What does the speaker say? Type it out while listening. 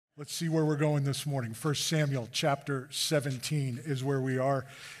Let's see where we're going this morning. 1 Samuel chapter 17 is where we are.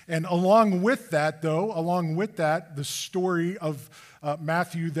 And along with that, the story of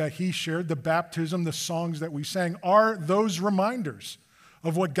Matthew that he shared, the baptism, the songs that we sang, are those reminders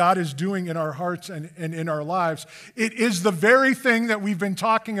of what God is doing in our hearts and in our lives. It is the very thing that we've been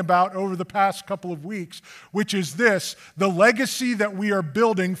talking about over the past couple of weeks, which is this: the legacy that we are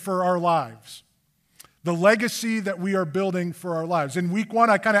building for our lives. The legacy that we are building for our lives. In week one,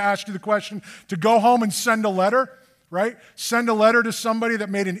 I kind of asked you the question to go home and send a letter, right? Send a letter to somebody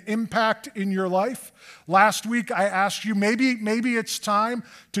that made an impact in your life. Last week, I asked you, maybe it's time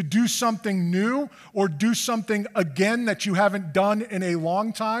to do something new or do something again that you haven't done in a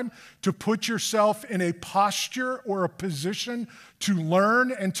long time, to put yourself in a posture or a position to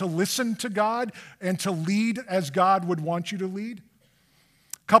learn and to listen to God and to lead as God would want you to lead.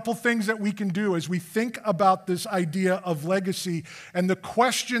 Couple things that we can do as we think about this idea of legacy and the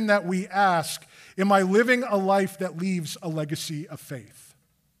question that we ask: am I living a life that leaves a legacy of faith?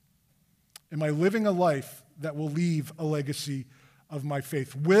 Am I living a life that will leave a legacy of my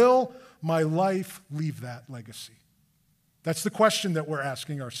faith? Will my life leave that legacy? That's the question that we're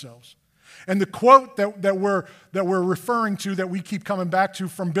asking ourselves. And the quote that we're referring to, that we keep coming back to,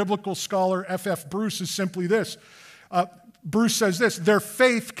 from biblical scholar F.F. Bruce, is simply this. Bruce says this: their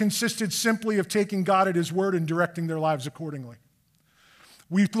faith consisted simply of taking God at his word and directing their lives accordingly.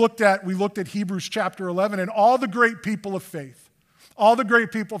 We looked at Hebrews chapter 11 and all the great people of faith.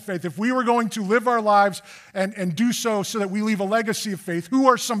 If we were going to live our lives and do so that we leave a legacy of faith, who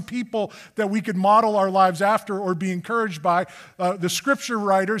are some people that we could model our lives after or be encouraged by? The scripture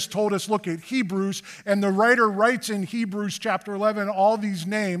writers told us, look at Hebrews, and the writer writes in Hebrews chapter 11 all these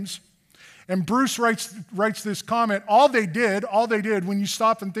names. And Bruce writes this comment: all they did, when you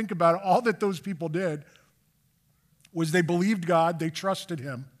stop and think about it, all that those people did was they believed God, they trusted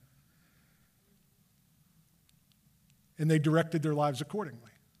him, and they directed their lives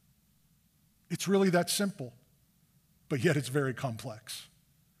accordingly. It's really that simple, but yet it's very complex.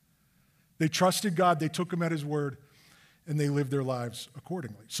 They trusted God, they took him at his word, and they lived their lives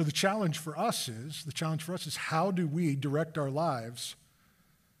accordingly. So the challenge for us is how do we direct our lives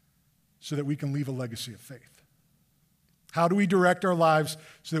so that we can leave a legacy of faith? How do we direct our lives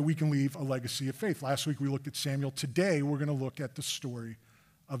so that we can leave a legacy of faith? Last week we looked at Samuel. Today we're going to look at the story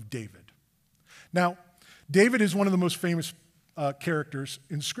of David. Now, David is one of the most famous characters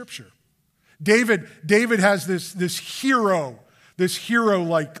in Scripture. David has this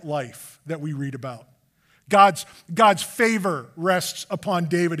hero-like life that we read about. God's favor rests upon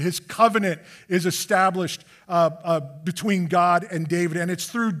David. His covenant is established between God and David, and it's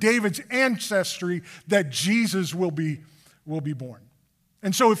through David's ancestry that Jesus will be born.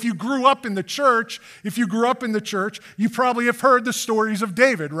 And so if you grew up in the church, you probably have heard the stories of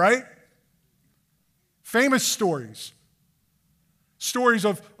David, right? Famous stories. Stories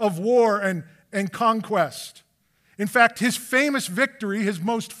of war and conquest. In fact, his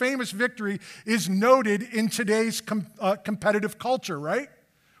most famous victory is noted in today's competitive culture, right?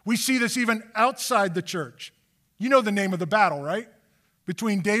 We see this even outside the church. You know the name of the battle, right?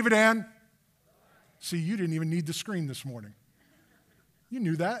 Between David and... See, you didn't even need the screen this morning. You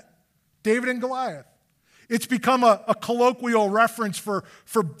knew that. David and Goliath. It's become a colloquial reference for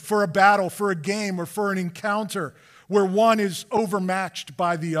a battle, for a game, or for an encounter where one is overmatched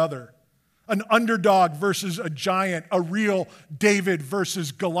by the other. An underdog versus a giant, a real David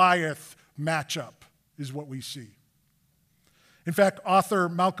versus Goliath matchup is what we see. In fact, author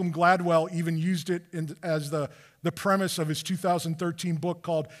Malcolm Gladwell even used it as the premise of his 2013 book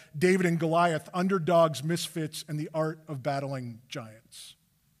called David and Goliath: Underdogs, Misfits, and the Art of Battling Giants.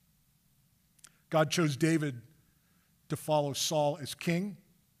 God chose David to follow Saul as king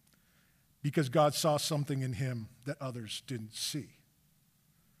because God saw something in him that others didn't see.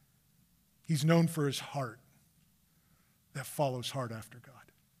 He's known for his heart that follows hard after God.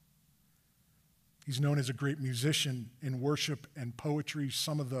 He's known as a great musician in worship and poetry.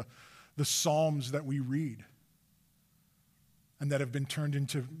 Some of the psalms that we read and that have been turned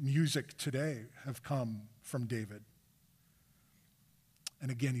into music today have come from David.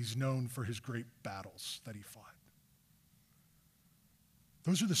 And again, he's known for his great battles that he fought.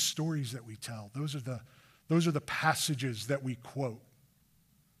 Those are the stories that we tell. Those are the passages that we quote.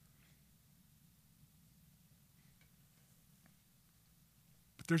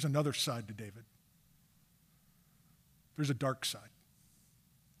 But there's another side to David. There's a dark side.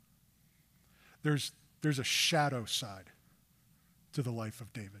 There's a shadow side to the life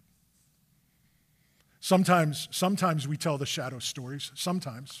of David. Sometimes we tell the shadow stories,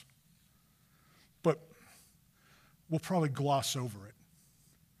 but we'll probably gloss over it.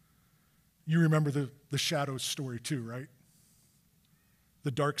 You remember the shadow story too, right?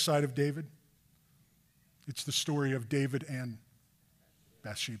 The dark side of David. It's the story of David and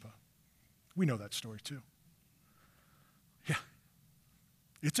Bathsheba. We know that story too. Yeah.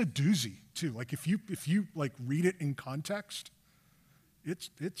 It's a doozy too. Like if you like read it in context, it's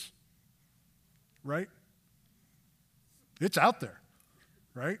right? It's out there,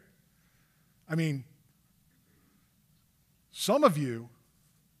 right? I mean, some of you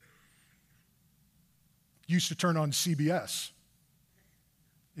used to turn on CBS,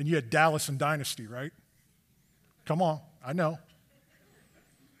 and you had Dallas and Dynasty, right? Come on, I know.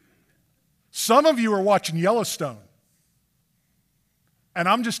 Some of you are watching Yellowstone. And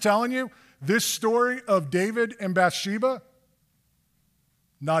I'm just telling you, this story of David and Bathsheba,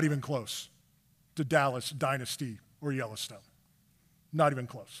 not even close to Dallas, Dynasty, or Yellowstone. Not even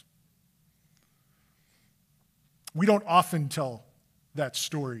close. We don't often tell that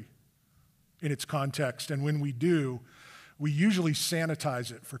story in its context, and when we do, we usually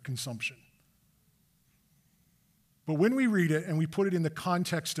sanitize it for consumption. But when we read it and we put it in the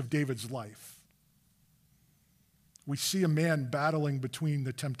context of David's life, we see a man battling between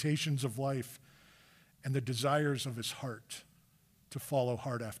the temptations of life and the desires of his heart to follow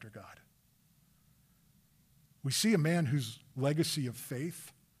hard after God. We see a man whose legacy of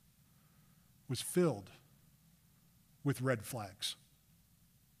faith was filled with red flags.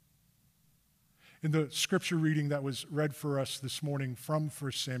 In the scripture reading that was read for us this morning from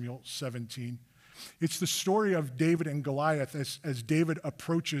 1 Samuel 17, it's the story of David and Goliath as David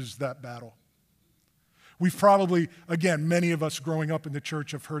approaches that battle. We've probably, again, many of us growing up in the church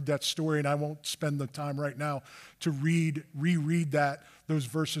have heard that story, and I won't spend the time right now to reread those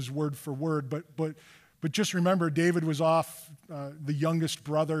verses word for word, but just remember, David was off, the youngest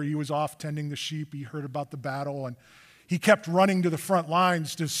brother. He was off tending the sheep. He heard about the battle, and he kept running to the front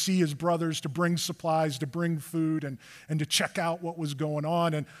lines to see his brothers, to bring supplies, to bring food, and to check out what was going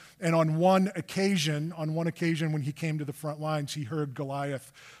on. And on one occasion when he came to the front lines, he heard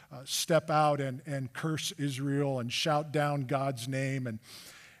Goliath step out and curse Israel and shout down God's name.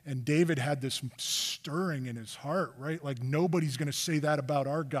 And David had this stirring in his heart, right? Like, nobody's going to say that about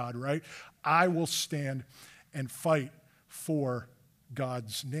our God, right? I will stand and fight for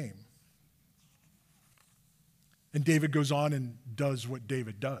God's name. And David goes on and does what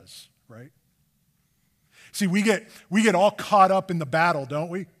David does, right? See, we get all caught up in the battle, don't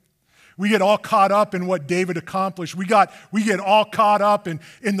we? We get all caught up in what David accomplished. We get all caught up in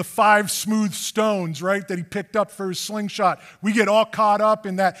the 5 smooth stones, right, that he picked up for his slingshot. We get all caught up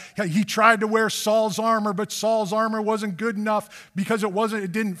in that he tried to wear Saul's armor, but Saul's armor wasn't good enough because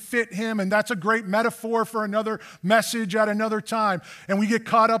it didn't fit him. And that's a great metaphor for another message at another time. And we get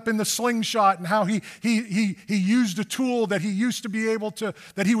caught up in the slingshot and how he used a tool that he used to be able to,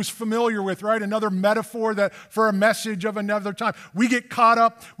 that he was familiar with, right? Another metaphor that for a message of another time. We get caught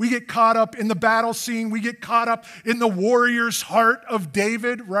up up in the battle scene. We get caught up in the warrior's heart of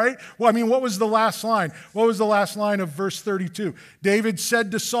David, right? Well, I mean, what was the last line? What was the last line of verse 32? David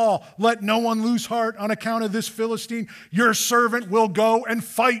said to Saul, "Let no one lose heart on account of this Philistine. Your servant will go and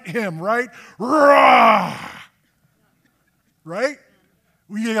fight him," right? Rah! Right?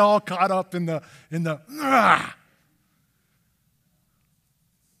 We get all caught up in the rah!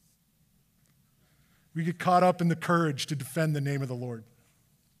 We get caught up in the courage to defend the name of the Lord.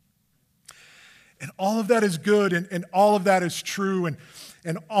 And all of that is good, and all of that is true,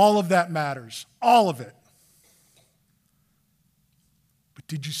 and all of that matters. All of it. But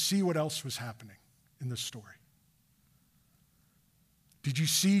did you see what else was happening in this story? Did you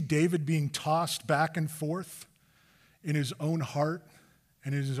see David being tossed back and forth in his own heart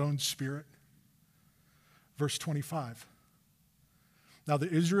and in his own spirit? Verse 25. Now the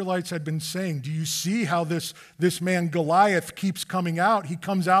Israelites had been saying, "Do you see how this man Goliath keeps coming out? He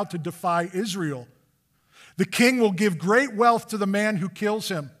comes out to defy Israel. The king will give great wealth to the man who kills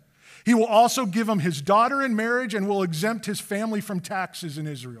him. He will also give him his daughter in marriage and will exempt his family from taxes in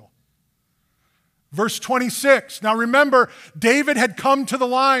Israel." Verse 26. Now remember, David had come to the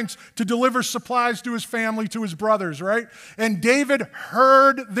lines to deliver supplies to his family, to his brothers, right? And David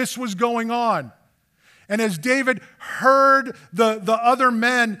heard this was going on. And as David heard the other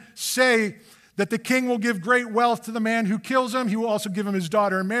men say that the king will give great wealth to the man who kills him, he will also give him his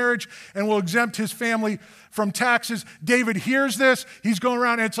daughter in marriage and will exempt his family from taxes. David hears this. He's going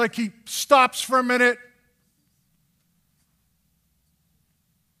around, and it's like he stops for a minute.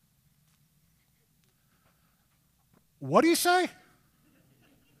 What do you say?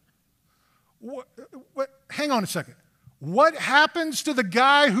 What, hang on a second. What happens to the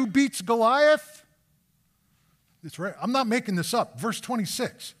guy who beats Goliath? It's right. I'm not making this up. Verse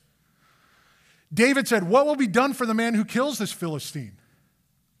 26. David said, what will be done for the man who kills this Philistine?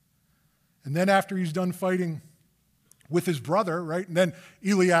 And then after he's done fighting with his brother, right? And then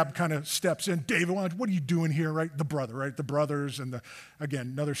Eliab kind of steps in. David, what are you doing here, right? The brother, right? The brothers and again,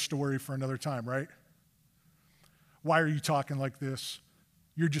 another story for another time, right? Why are you talking like this?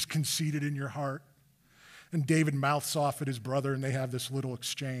 You're just conceited in your heart. And David mouths off at his brother and they have this little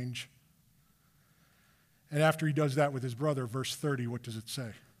exchange. And after he does that with his brother, verse 30, what does it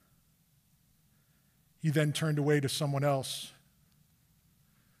say? He then turned away to someone else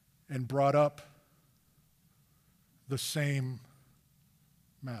and brought up the same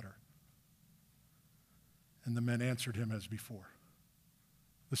matter. And the men answered him as before.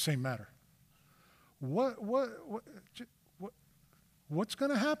 The same matter. What's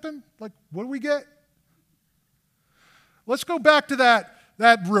going to happen? Like, what do we get? Let's go back to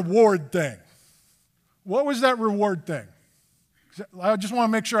that reward thing. What was that reward thing? I just want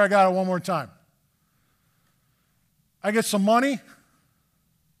to make sure I got it one more time. I get some money.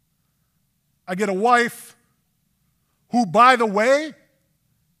 I get a wife who, by the way,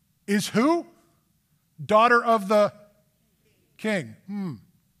 is who? Daughter of the king.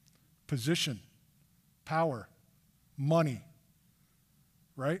 Position, power, money,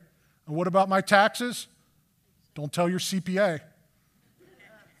 right? And what about my taxes? Don't tell your CPA.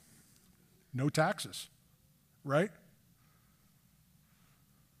 No taxes, right?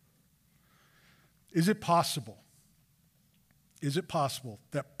 Is it possible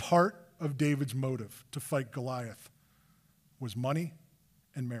that part of David's motive to fight Goliath was money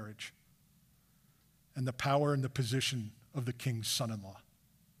and marriage and the power and the position of the king's son-in-law?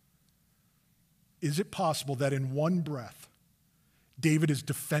 Is it possible that in one breath, David is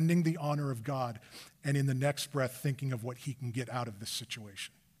defending the honor of God and in the next breath thinking of what he can get out of this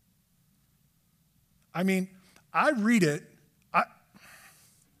situation? I mean, I read it,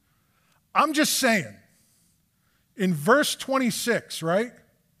 I'm just saying, in verse 26, right?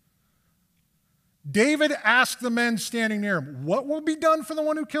 David asked the men standing near him, what will be done for the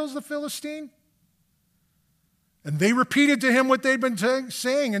one who kills the Philistine? And they repeated to him what they'd been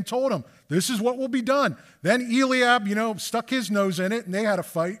saying and told him, this is what will be done. Then Eliab, stuck his nose in it and they had a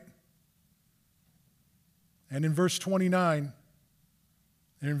fight. And in verse 29,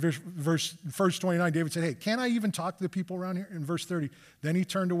 verse 29, David said, hey, can't I even talk to the people around here? In verse 30, then he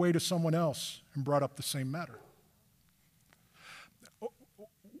turned away to someone else and brought up the same matter.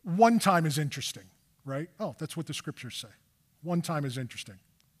 One time is interesting, right? Oh, that's what the scriptures say. One time is interesting.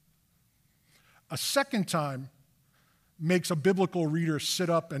 A second time makes a biblical reader sit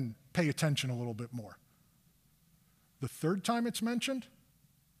up and pay attention a little bit more. The third time it's mentioned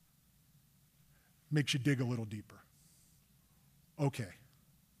makes you dig a little deeper. Okay,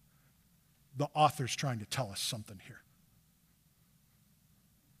 the author's trying to tell us something here.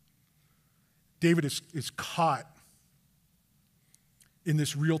 David is caught in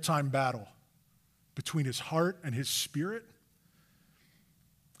this real-time battle between his heart and his spirit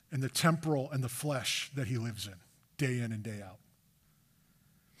and the temporal and the flesh that he lives in, day in and day out.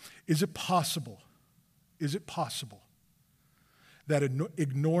 Is it possible that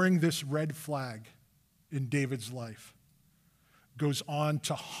ignoring this red flag in David's life goes on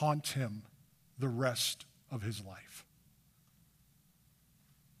to haunt him the rest of his life?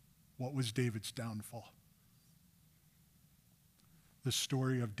 What was David's downfall? The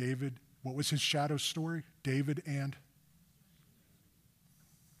story of David. What was his shadow story? David and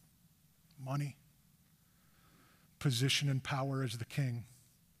money, position and power as the king,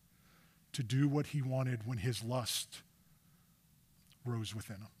 to do what he wanted when his lust rose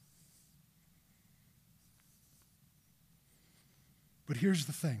within him. But here's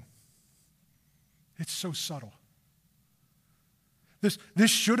the thing. It's so subtle.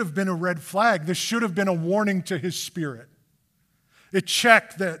 This should have been a red flag. This should have been a warning to his spirit. It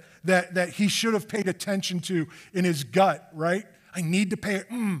checked that he should have paid attention to in his gut, right? I need to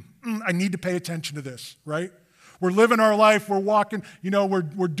pay attention to this, right? We're living our life, we're walking,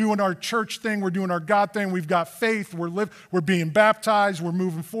 we're doing our church thing, we're doing our God thing, we've got faith, we're being baptized, we're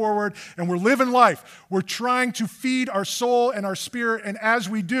moving forward, and we're living life. We're trying to feed our soul and our spirit, and as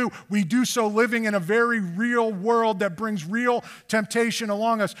we do so living in a very real world that brings real temptation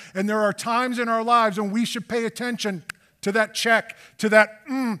along us. And there are times in our lives when we should pay attention to that check, to that,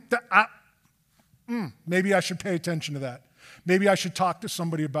 maybe I should pay attention to that. Maybe I should talk to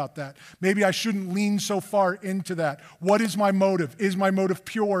somebody about that. Maybe I shouldn't lean so far into that. What is my motive? Is my motive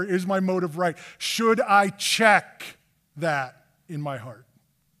pure? Is my motive right? Should I check that in my heart?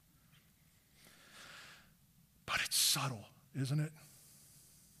 But it's subtle, isn't it?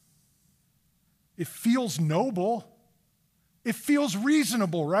 It feels noble. It feels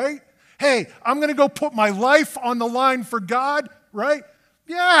reasonable, right? hey, I'm going to go put my life on the line for God, right?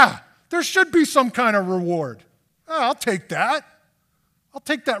 Yeah, there should be some kind of reward. Oh, I'll take that. I'll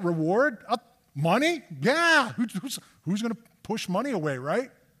take that reward. Money? Yeah, who's going to push money away, right?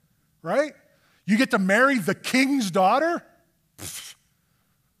 Right? You get to marry the king's daughter?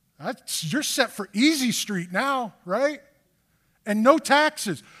 You're set for easy street now, right? And no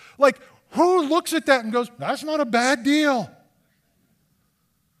taxes. Like, who looks at that and goes, that's not a bad deal?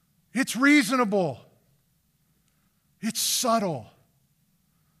 It's reasonable. It's subtle.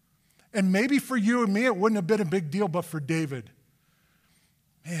 And maybe for you and me, it wouldn't have been a big deal, but for David,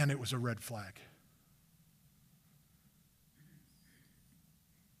 man, it was a red flag.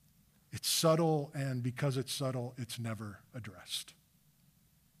 It's subtle, and because it's subtle, it's never addressed.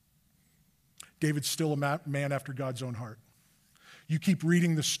 David's still a man after God's own heart. You keep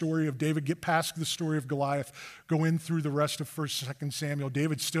reading the story of David, get past the story of Goliath, go in through the rest of 1st, 2nd Samuel.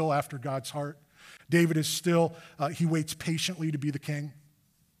 David's still after God's heart. David is still, he waits patiently to be the king.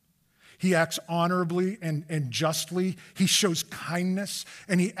 He acts honorably and justly. He shows kindness,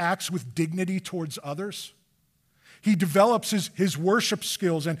 and he acts with dignity towards others. He develops his worship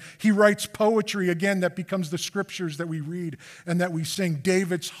skills, and he writes poetry, again, that becomes the scriptures that we read and that we sing.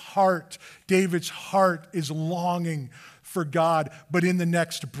 David's heart is longing for God, but in the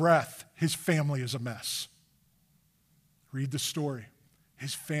next breath, his family is a mess. Read the story.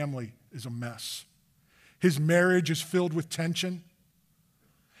 His family is a mess. His marriage is filled with tension.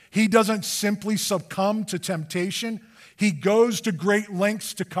 He doesn't simply succumb to temptation. He goes to great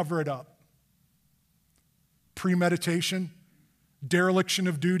lengths to cover it up. Premeditation, dereliction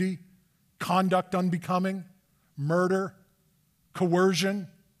of duty, conduct unbecoming, murder, coercion,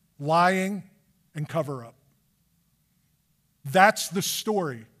 lying, and cover-up. That's the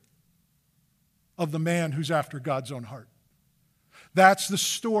story of the man who's after God's own heart. That's the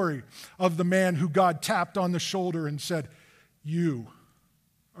story of the man who God tapped on the shoulder and said, you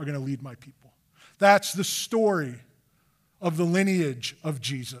are going to lead my people. That's the story of the lineage of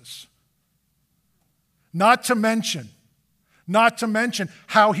Jesus. Not to mention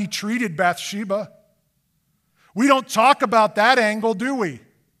how he treated Bathsheba. We don't talk about that angle, do we?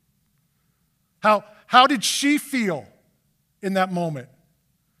 How did she feel in that moment?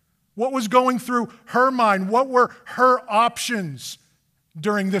 What was going through her mind? What were her options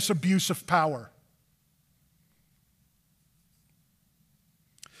during this abuse of power?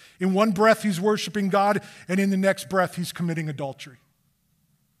 In one breath, he's worshiping God, and in the next breath, he's committing adultery.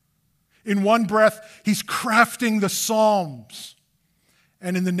 In one breath, he's crafting the Psalms,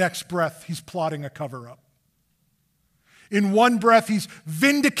 and in the next breath, he's plotting a cover-up. In one breath, he's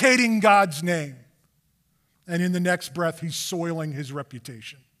vindicating God's name, and in the next breath, he's soiling his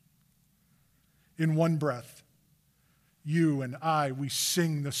reputation. In one breath, you and I, we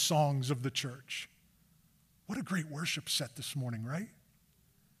sing the songs of the church. What a great worship set this morning, right?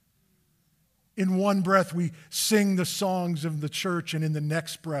 In one breath, we sing the songs of the church, and in the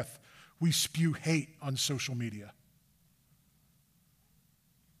next breath, we spew hate on social media.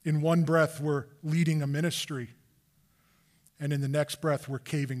 In one breath, we're leading a ministry, and in the next breath, we're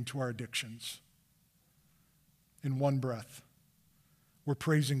caving to our addictions. In one breath, we're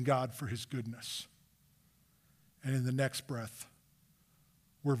praising God for his goodness. And in the next breath,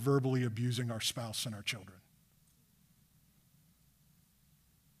 we're verbally abusing our spouse and our children.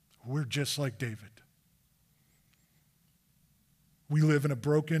 We're just like David. We live in a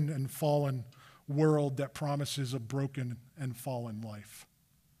broken and fallen world that promises a broken and fallen life.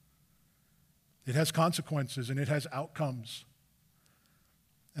 It has consequences and it has outcomes.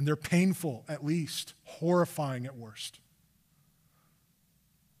 And they're painful at least, horrifying at worst.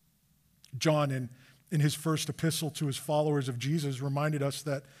 John, in his first epistle to his followers of Jesus, reminded us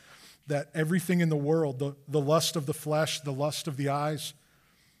that everything in the world, the lust of the flesh, the lust of the eyes,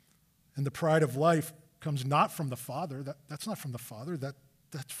 and the pride of life comes not from the Father. That's not from the Father.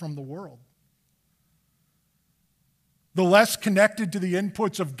 That's from the world. The less connected to the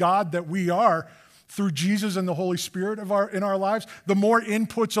inputs of God that we are through Jesus and the Holy Spirit in our lives, the more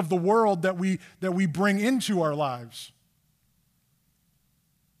inputs of the world that we bring into our lives.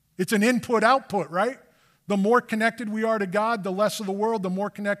 It's an input-output, right? The more connected we are to God, the less of the world. The more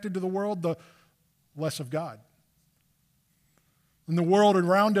connected to the world, the less of God. And the world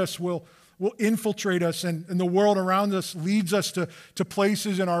around us will infiltrate us, and the world around us leads us to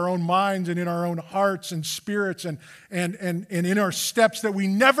places in our own minds and in our own hearts and spirits and in our steps that we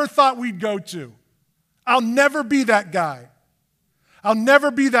never thought we'd go to. I'll never be that guy. I'll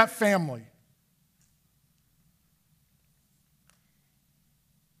never be that family.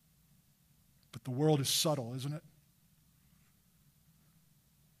 But the world is subtle, isn't it?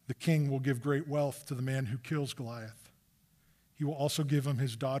 The king will give great wealth to the man who kills Goliath. He will also give him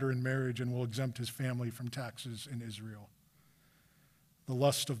his daughter in marriage and will exempt his family from taxes in Israel. The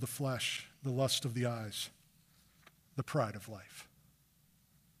lust of the flesh, the lust of the eyes, the pride of life.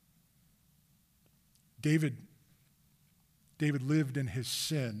 David lived in his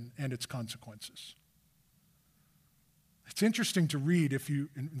sin and its consequences. It's interesting to read if you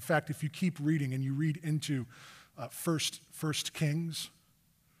keep reading and you read into First Kings,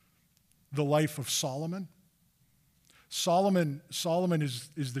 the life of Solomon. Solomon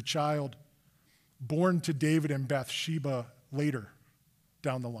is the child born to David and Bathsheba later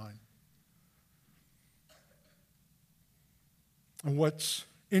down the line. And what's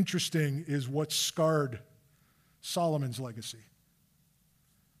interesting is what scarred Solomon's legacy.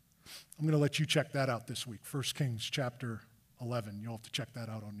 I'm going to let you check that out this week. 1 Kings chapter 11. You'll have to check that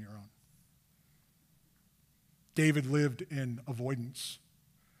out on your own. David lived in avoidance,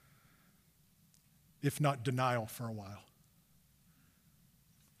 if not denial, for a while.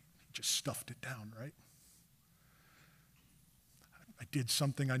 He just stuffed it down, right? I did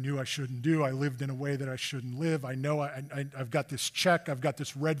something I knew I shouldn't do. I lived in a way that I shouldn't live. I know I've got this check. I've got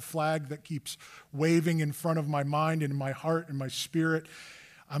this red flag that keeps waving in front of my mind and my heart and my spirit.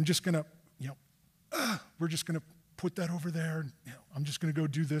 I'm just going to, we're just going to put that over there. And, I'm just going to go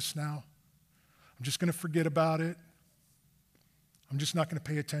do this now. I'm just going to forget about it. I'm just not going to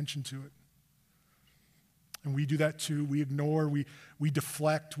pay attention to it. And we do that too. We ignore, we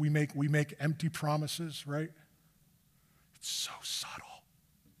deflect, we make empty promises, right? It's so subtle.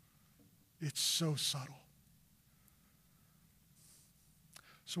 It's so subtle.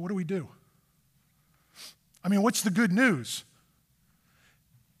 So what do we do? I mean, what's the good news?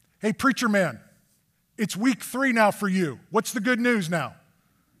 Hey, preacher man, it's week 3 now for you. What's the good news now?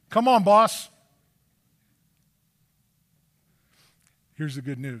 Come on, boss. Here's the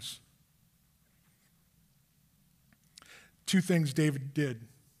good news. 2 things David did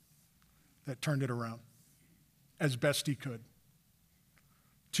that turned it around as best he could.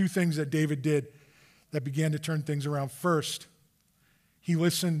 2 things that David did that began to turn things around. First, he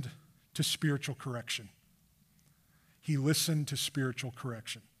listened to spiritual correction. He listened to spiritual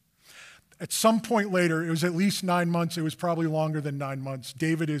correction. At some point later, it was at least 9 months, it was probably longer than 9 months,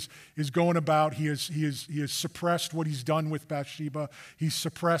 David is going about, he has suppressed what he's done with Bathsheba. He's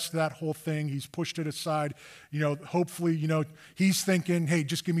suppressed that whole thing. He's pushed it aside. Hopefully, he's thinking, hey,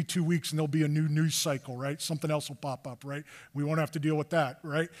 just give me 2 weeks and there'll be a new news cycle, right? Something else will pop up, right? We won't have to deal with that,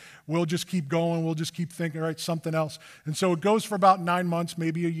 right? We'll just keep going. We'll just keep thinking, right? Something else. And so it goes for about 9 months,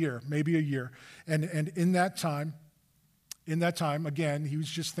 maybe a year. And in that time, again, he was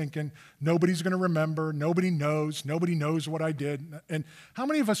just thinking, nobody's going to remember, nobody knows what I did. And how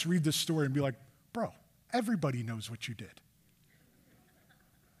many of us read this story and be like, bro, everybody knows what you did.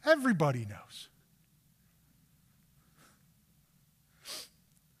 Everybody knows.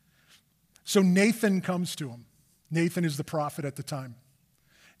 So Nathan comes to him. Nathan is the prophet at the time.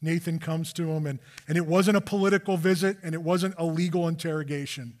 Nathan comes to him, and it wasn't a political visit, and it wasn't a legal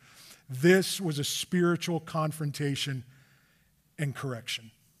interrogation. This was a spiritual confrontation and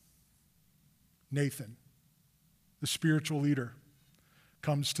correction. Nathan, the spiritual leader,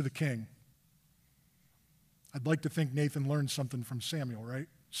 comes to the king. I'd like to think Nathan learned something from Samuel, right?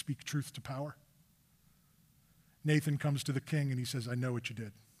 Speak truth to power. Nathan comes to the king and he says, I know what you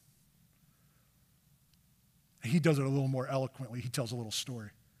did. He does it a little more eloquently. He tells a little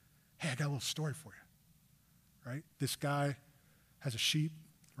story. Hey, I got a little story for you, right? This guy has a sheep,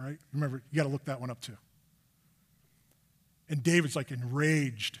 right? Remember, you got to look that one up too. And David's like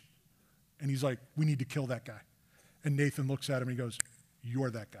enraged. And he's like, we need to kill that guy. And Nathan looks at him and he goes, you're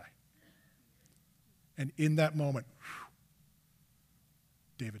that guy. And in that moment,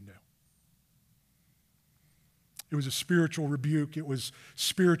 David knew. It was a spiritual rebuke. It was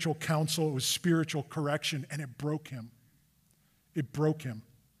spiritual counsel. It was spiritual correction. And it broke him. It broke him.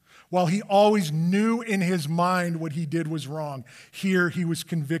 While he always knew in his mind what he did was wrong, here he was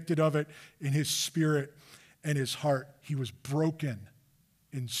convicted of it in his spirit and his heart. He was broken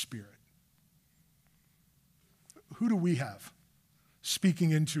in spirit. Who do we have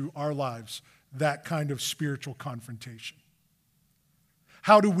speaking into our lives that kind of spiritual confrontation?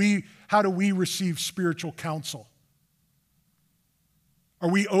 How do we receive spiritual counsel? Are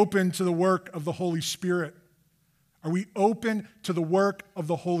we open to the work of the Holy Spirit? Are we open to the work of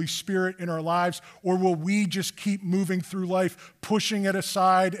the Holy Spirit in our lives? Or will we just keep moving through life, pushing it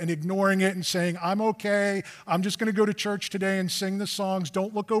aside and ignoring it and saying, I'm okay, I'm just going to go to church today and sing the songs,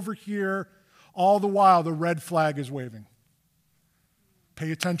 don't look over here. All the while, the red flag is waving.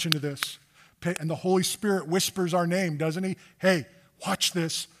 Pay attention to this. And the Holy Spirit whispers our name, doesn't he? Hey, watch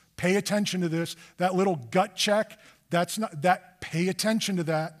this. Pay attention to this. That little gut check, pay attention to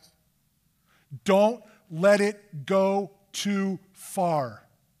that. Don't let it go too far.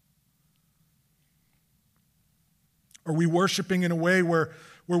 Are we worshiping in a way where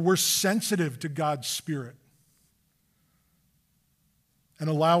we're sensitive to God's Spirit and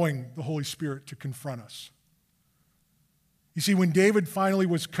allowing the Holy Spirit to confront us? You see, when David finally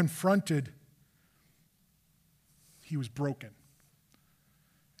was confronted, he was broken.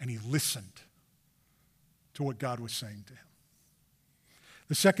 And he listened to what God was saying to him.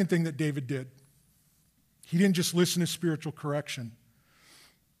 The second thing that David did, he didn't just listen to spiritual correction,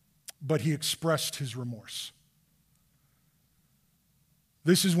 but he expressed his remorse.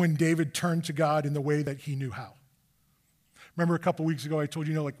 This is when David turned to God in the way that he knew how. Remember a couple weeks ago I told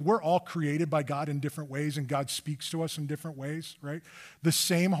you, we're all created by God in different ways, and God speaks to us in different ways, right? The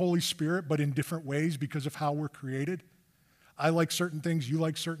same Holy Spirit, but in different ways because of how we're created. I like certain things, you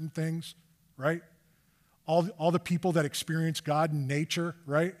like certain things, right? All the people that experience God in nature,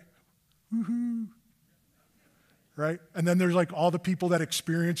 right? Woohoo! Right? And then there's all the people that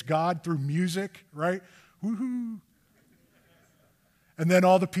experience God through music, right? Woohoo! And then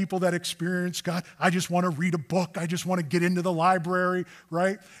all the people that experience God, I just want to read a book. I just want to get into the library,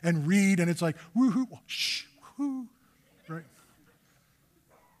 right? And read, and it's woohoo, shh, woohoo, right?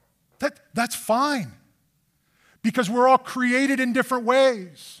 That's fine. Because we're all created in different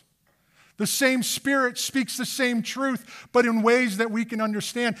ways. The same Spirit speaks the same truth, but in ways that we can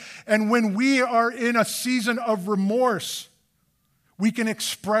understand. And when we are in a season of remorse, we can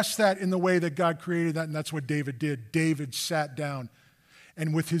express that in the way that God created that, and that's what David did. David sat down,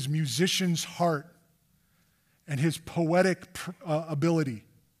 and with his musician's heart and his poetic ability,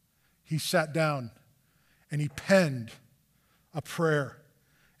 he sat down and he penned a prayer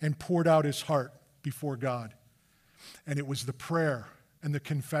and poured out his heart before God. And it was the prayer and the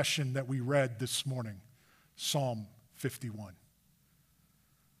confession that we read this morning, Psalm 51.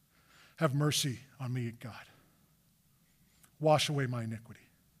 Have mercy on me, God. Wash away my iniquity.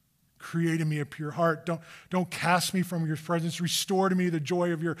 Create in me a pure heart. Don't cast me from your presence. Restore to me the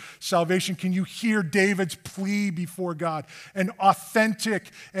joy of your salvation. Can you hear David's plea before God? An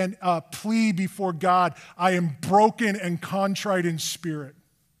authentic and plea before God. I am broken and contrite in spirit.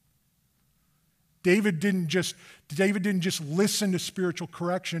 David didn't just listen to spiritual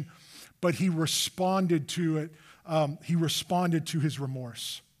correction, but he responded to it. He responded to his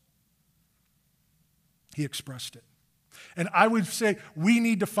remorse. He expressed it. And I would say we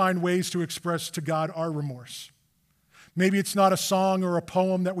need to find ways to express to God our remorse. Maybe it's not a song or a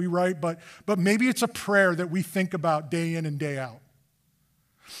poem that we write, but maybe it's a prayer that we think about day in and day out.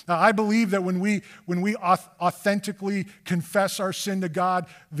 Now, I believe that when we authentically confess our sin to God,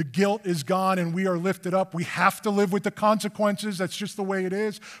 the guilt is gone and we are lifted up. We have to live with the consequences. That's just the way it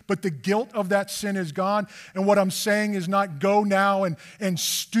is. But the guilt of that sin is gone. And what I'm saying is not go now and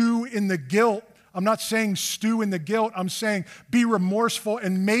stew in the guilt. I'm not saying stew in the guilt. I'm saying be remorseful,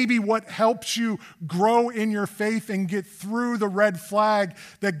 and maybe what helps you grow in your faith and get through the red flag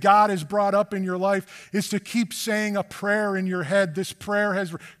that God has brought up in your life is to keep saying a prayer in your head. This prayer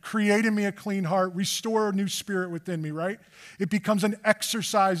has created me a clean heart, restore a new spirit within me, right? It becomes an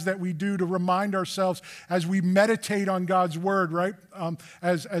exercise that we do to remind ourselves as we meditate on God's word, right?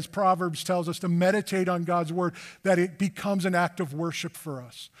 As Proverbs tells us to meditate on God's word, that it becomes an act of worship for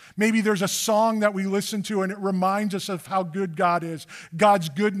us. Maybe there's a song that we listen to and it reminds us of how good God is, God's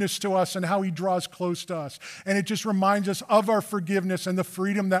goodness to us and how he draws close to us. And it just reminds us of our forgiveness and the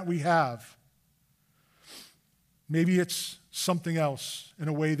freedom that we have. Maybe it's something else in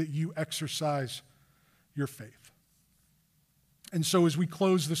a way that you exercise your faith. And so as we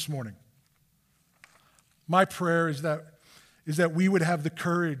close this morning, my prayer is that we would have the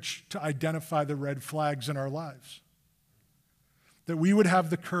courage to identify the red flags in our lives. That we would have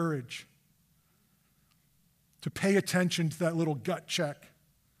the courage to pay attention to that little gut check,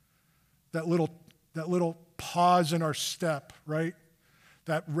 that little pause in our step, right?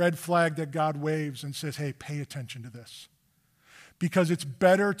 That red flag that God waves and says, hey, pay attention to this. Because it's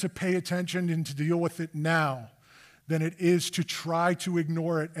better to pay attention and to deal with it now than it is to try to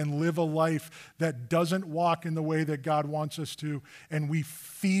ignore it and live a life that doesn't walk in the way that God wants us to, and we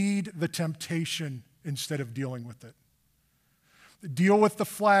feed the temptation instead of dealing with it. Deal with the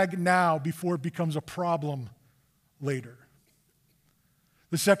flag now before it becomes a problem later.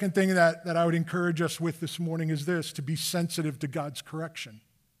 The second thing that I would encourage us with this morning is this: to be sensitive to God's correction.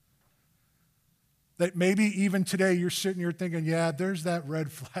 That maybe even today you're sitting here thinking, yeah, there's that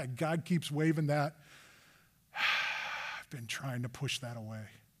red flag. God keeps waving that. I've been trying to push that away.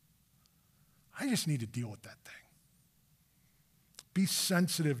 I just need to deal with that thing. Be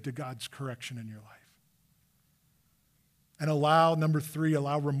sensitive to God's correction in your life. And allow, number 3,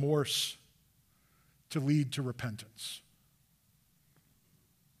 allow remorse to lead to repentance.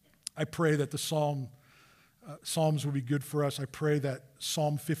 I pray that the Psalms would be good for us. I pray that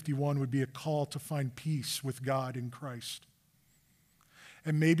Psalm 51 would be a call to find peace with God in Christ.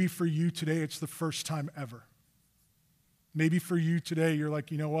 And maybe for you today, it's the first time ever. Maybe for you today, you're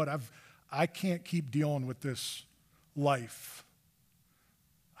like, you know what, I can't keep dealing with this life.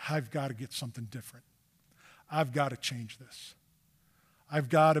 I've got to get something different. I've got to change this. I've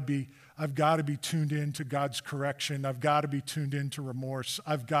got to be tuned in to God's correction. I've got to be tuned in to remorse.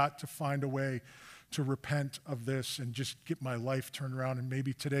 I've got to find a way to repent of this and just get my life turned around. And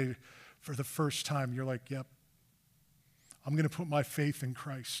maybe today, for the first time, you're like, yep, I'm going to put my faith in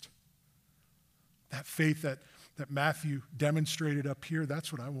Christ. That faith that Matthew demonstrated up here,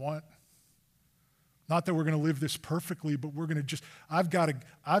 that's what I want. Not that we're going to live this perfectly, but we're going to I've got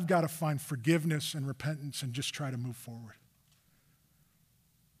to find forgiveness and repentance and just try to move forward.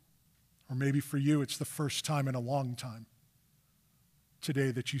 Or maybe for you, it's the first time in a long time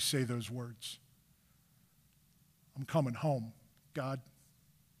today that you say those words. I'm coming home, God.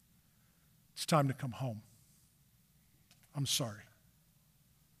 It's time to come home. I'm sorry.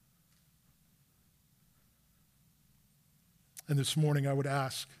 And this morning I would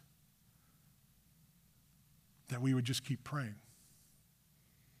ask that we would just keep praying.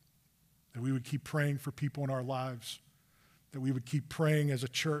 That we would keep praying for people in our lives. That we would keep praying as a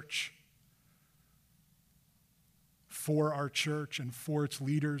church for our church and for its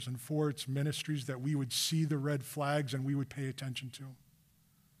leaders and for its ministries, that we would see the red flags and we would pay attention to them.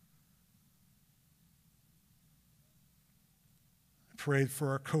 Pray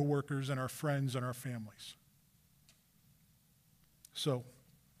for our coworkers and our friends and our families. So,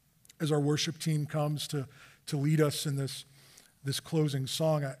 as our worship team comes to lead us in this closing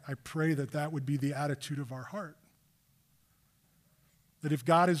song, I pray that would be the attitude of our heart. That if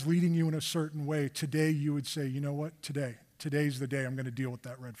God is leading you in a certain way, today you would say, you know what, today's the day I'm going to deal with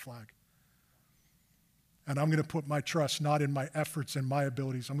that red flag. And I'm going to put my trust not in my efforts and my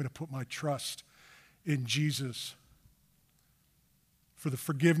abilities. I'm going to put my trust in Jesus for the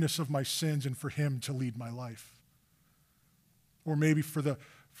forgiveness of my sins and for him to lead my life. Or maybe for the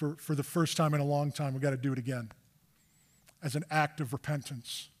first time in a long time, we've got to do it again. As an act of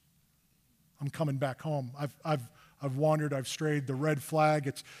repentance. I'm coming back home. I've wandered, I've strayed. The red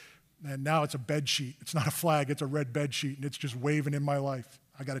flag, and now it's a bed sheet. It's not a flag, it's a red bed sheet, and it's just waving in my life.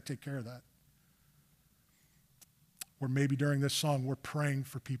 I got to take care of that. Or maybe during this song, we're praying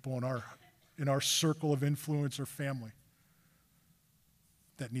for people in our circle of influence or family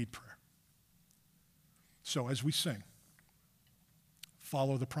that need prayer. So as we sing,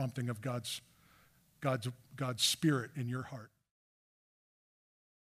 follow the prompting of God's Spirit in your heart.